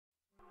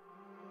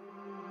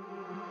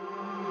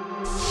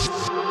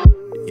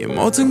이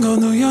모든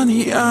건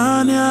우연이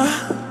아냐.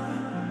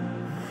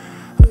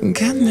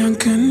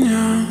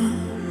 그냥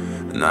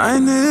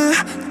나의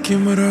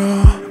느낌으로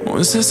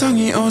온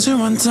세상이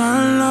어제와는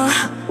달라.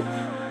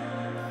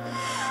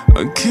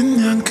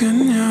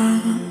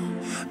 그냥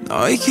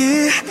너의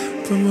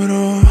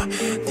기쁨으로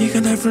네가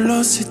날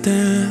불렀을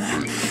때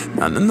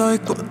나는 너의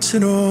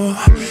꽃으로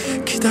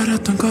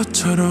기다렸던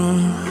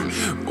것처럼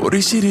우리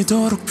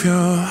시리도록 펴.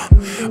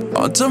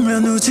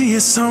 어쩌면 우주의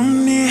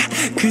섭리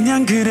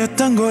그냥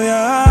그랬던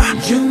거야.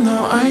 You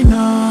know I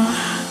know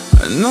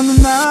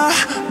너는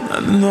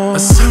나는 너.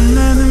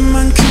 설레는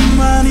만큼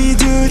많이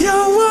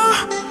두려워.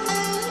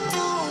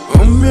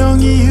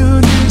 운명이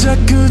우릴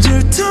자꾸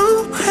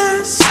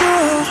질투했어.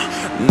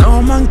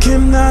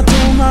 너만큼 나도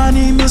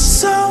많이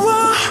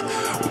무서워.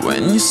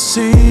 When you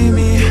see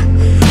me,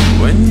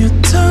 when you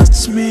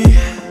touch me,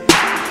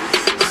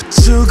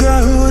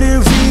 우주가 우릴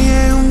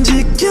위해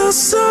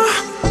움직였어.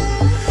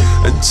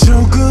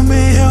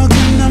 조금의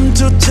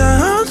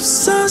어긋남조차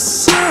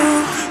없었어.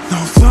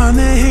 너와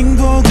내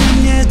행복은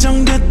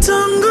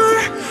예정됐던 걸.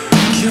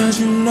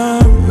 Cause you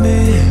love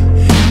me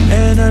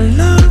and I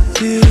love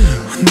you.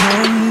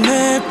 넌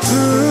내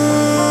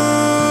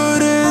푸른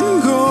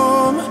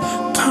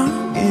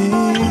곰팡이,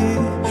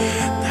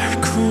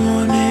 날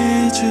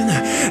구원해준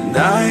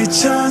나의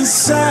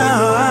천사,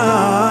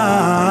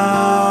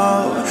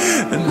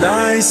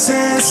 나의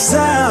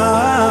세상.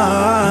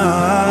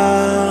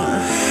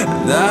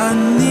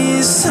 난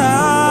네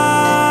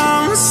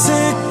삼색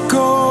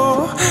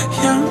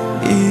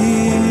고양이,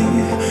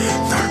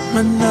 널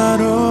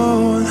만나러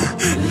온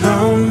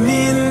Love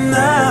me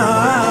now,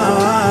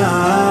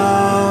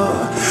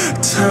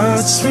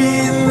 touch me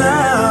now.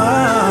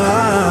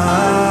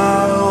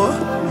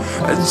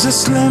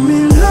 Just let me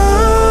love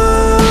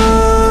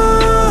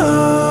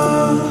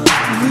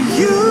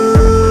you.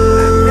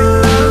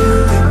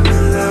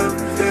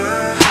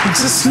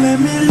 Just let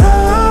me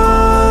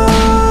love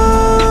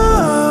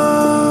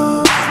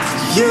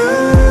you.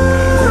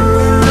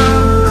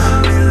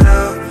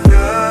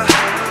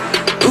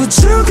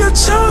 우주가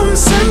처음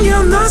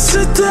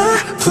생겨났을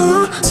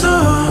때부터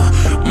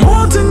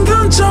모든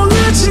건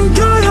정해진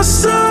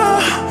거였어.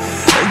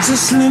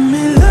 Just let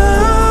me love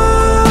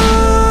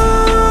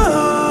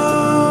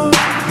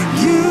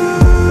you.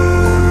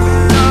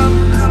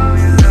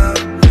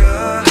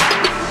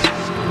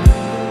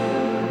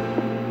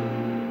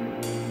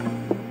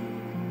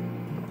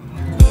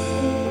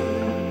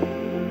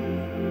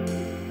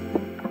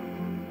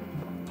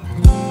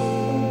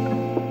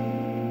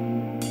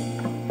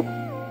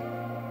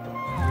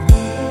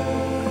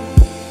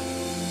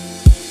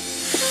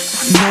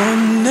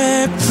 넌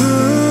내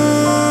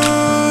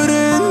푸른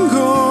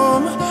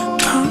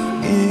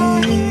곰팡이,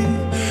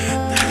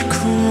 날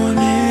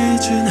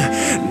구원해준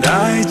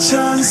나의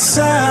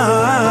천사,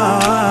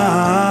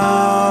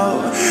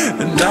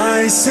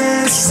 나의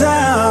세상.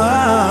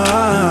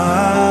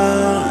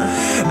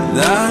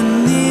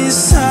 난 네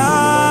삼색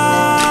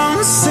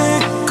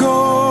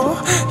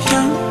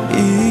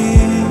고양이,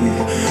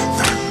 널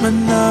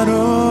만나러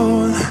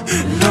온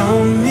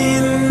Love me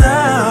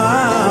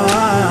now,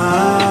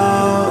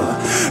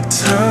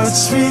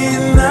 touch me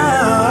now.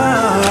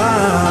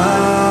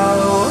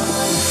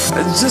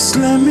 Just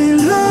let me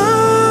love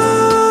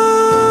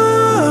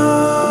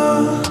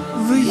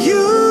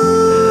you.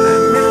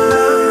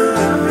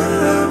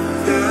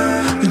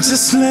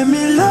 Just let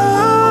me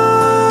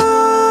love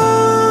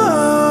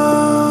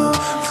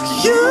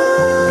you.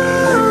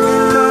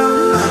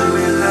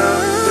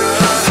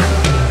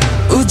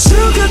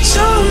 우주가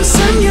처음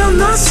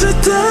생겨났을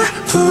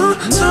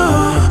때부터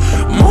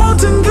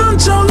모든 건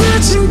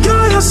정해진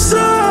거였어.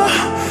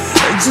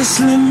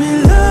 Just let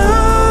me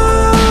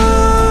love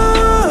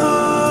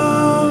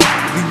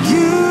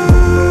you.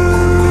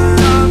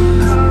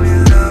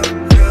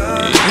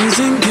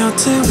 인생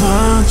곁에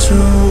와줘,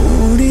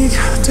 우리가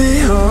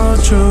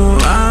되어줘.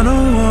 I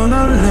don't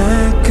wanna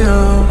let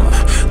go,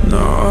 no.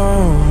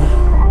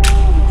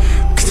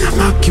 그냥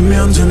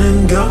맡기면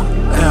되는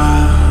거야.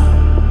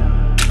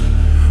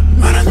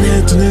 말 안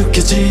해도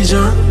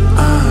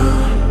느껴지잖아.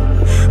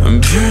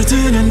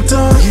 별들은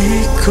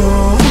떠있고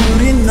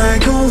우린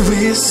날고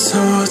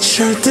있어.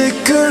 절대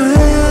꿈은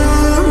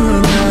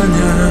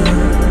아냐.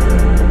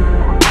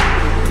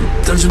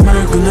 떨지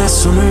말고 내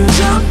손을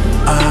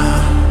잡아.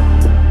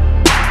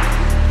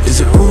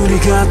 이제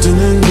우리가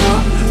되는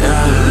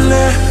거야.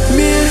 Let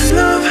me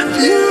love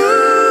you.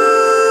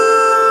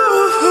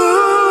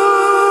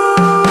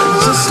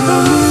 Just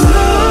let me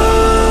love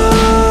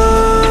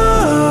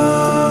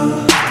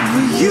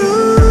you.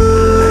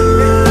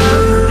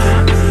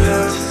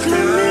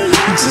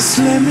 Just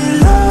let me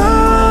love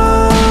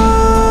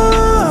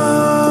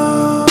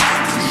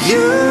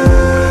you.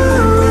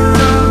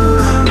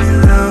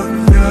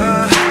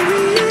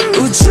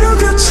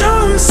 우주가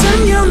처음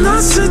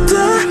생겨났을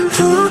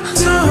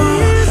때부터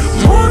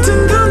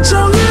모든 건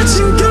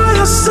정해진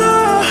거였어.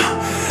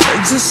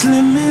 Just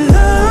let me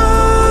love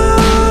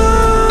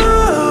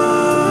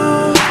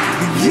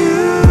you.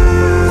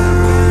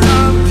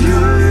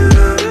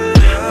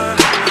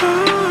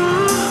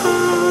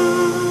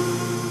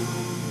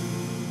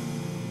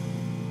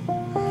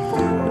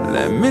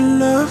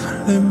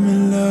 let me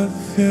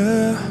love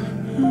you.